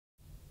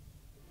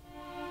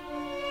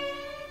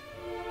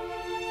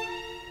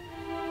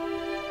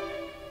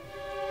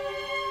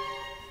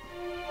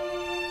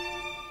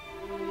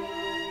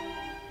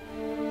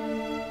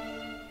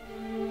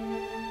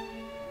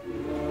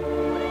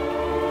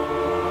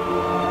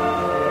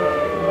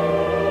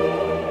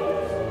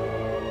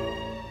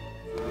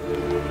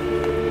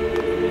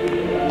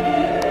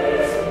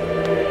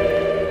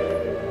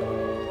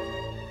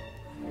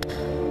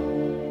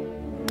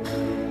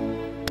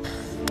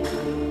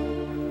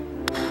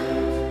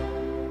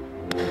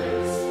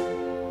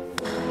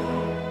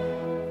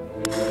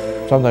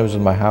Sometimes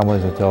in my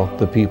homilies I tell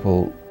the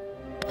people,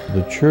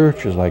 the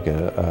church is like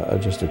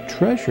just a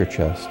treasure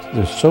chest.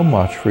 There's so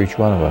much for each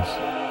one of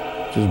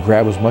us. Just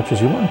grab as much as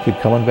you want and keep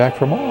coming back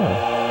for more.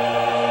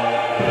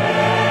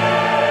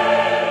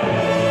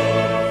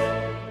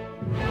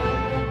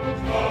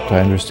 I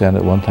understand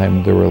at one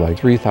time there were like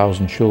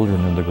 3,000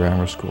 children in the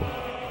grammar school.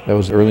 That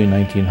was early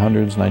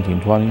 1900s,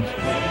 1920s.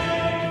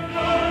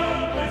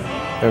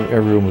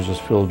 Every room was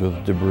just filled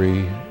with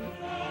debris.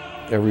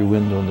 Every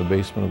window in the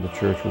basement of the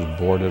church was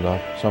boarded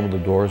up. Some of the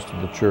doors to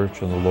the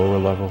church on the lower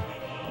level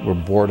were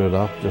boarded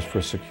up just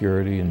for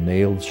security and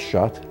nailed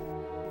shut.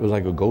 It was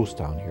like a ghost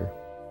town here.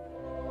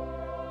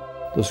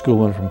 The school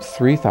went from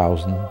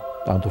 3,000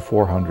 down to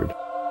 400.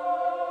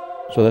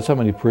 So that's how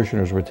many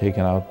parishioners were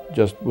taken out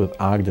just with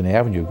Ogden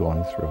Avenue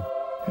going through.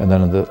 And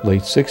then in the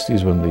late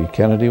 60s, when the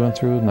Kennedy went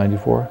through in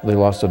 '94, they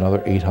lost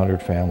another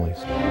 800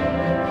 families.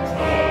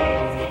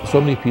 So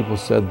many people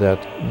said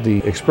that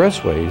the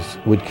expressways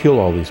would kill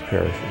all these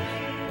parishes.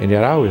 And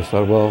yet I always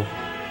thought, well,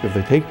 if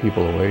they take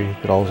people away, they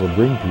could also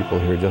bring people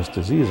here just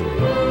as easily.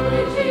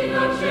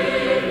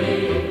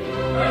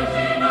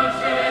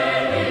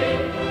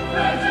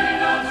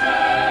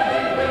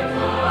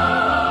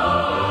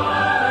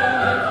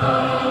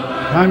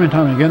 Time and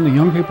time again, the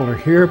young people are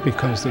here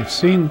because they've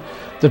seen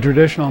the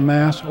traditional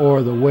Mass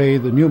or the way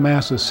the new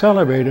Mass is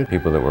celebrated.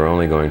 People that were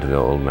only going to the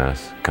old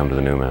Mass come to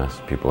the new Mass.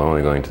 People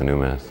only going to the new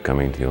Mass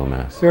coming to the old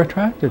Mass. They're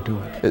attracted to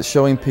it. It's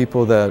showing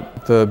people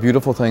that the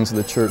beautiful things of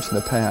the church in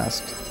the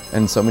past,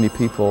 and so many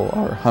people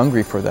are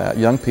hungry for that,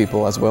 young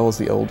people as well as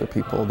the older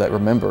people that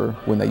remember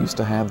when they used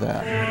to have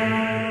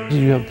that.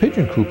 You have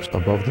pigeon coops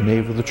above the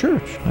nave of the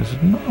church. I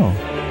said, no.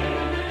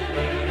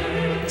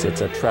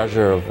 It's a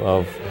treasure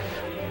of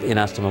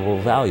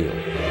inestimable value.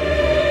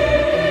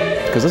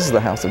 Because this is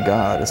the house of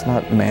God, it's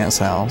not man's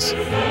house.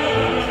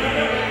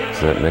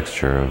 It's that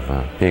mixture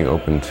of being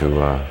open to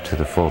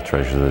the full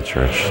treasures of the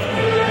church.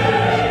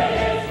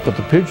 But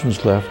the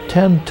pigeons left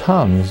 10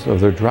 tons of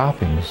their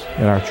droppings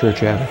in our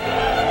church attic.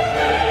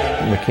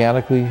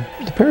 Mechanically,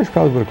 the parish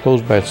probably would have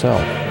closed by itself.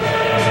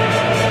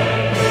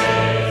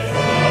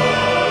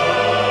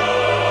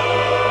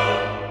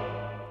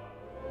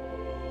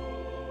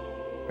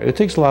 It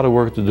takes a lot of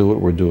work to do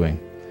what we're doing.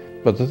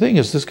 But the thing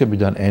is, this can be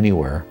done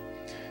anywhere.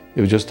 It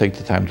would just take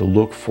the time to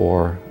look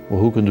for, well,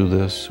 who can do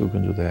this, who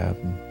can do that,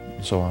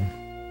 and so on.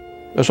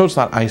 So it's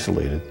not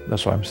isolated,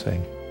 that's what I'm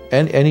saying.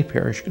 Any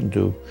parish can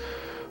do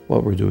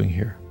what we're doing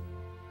here.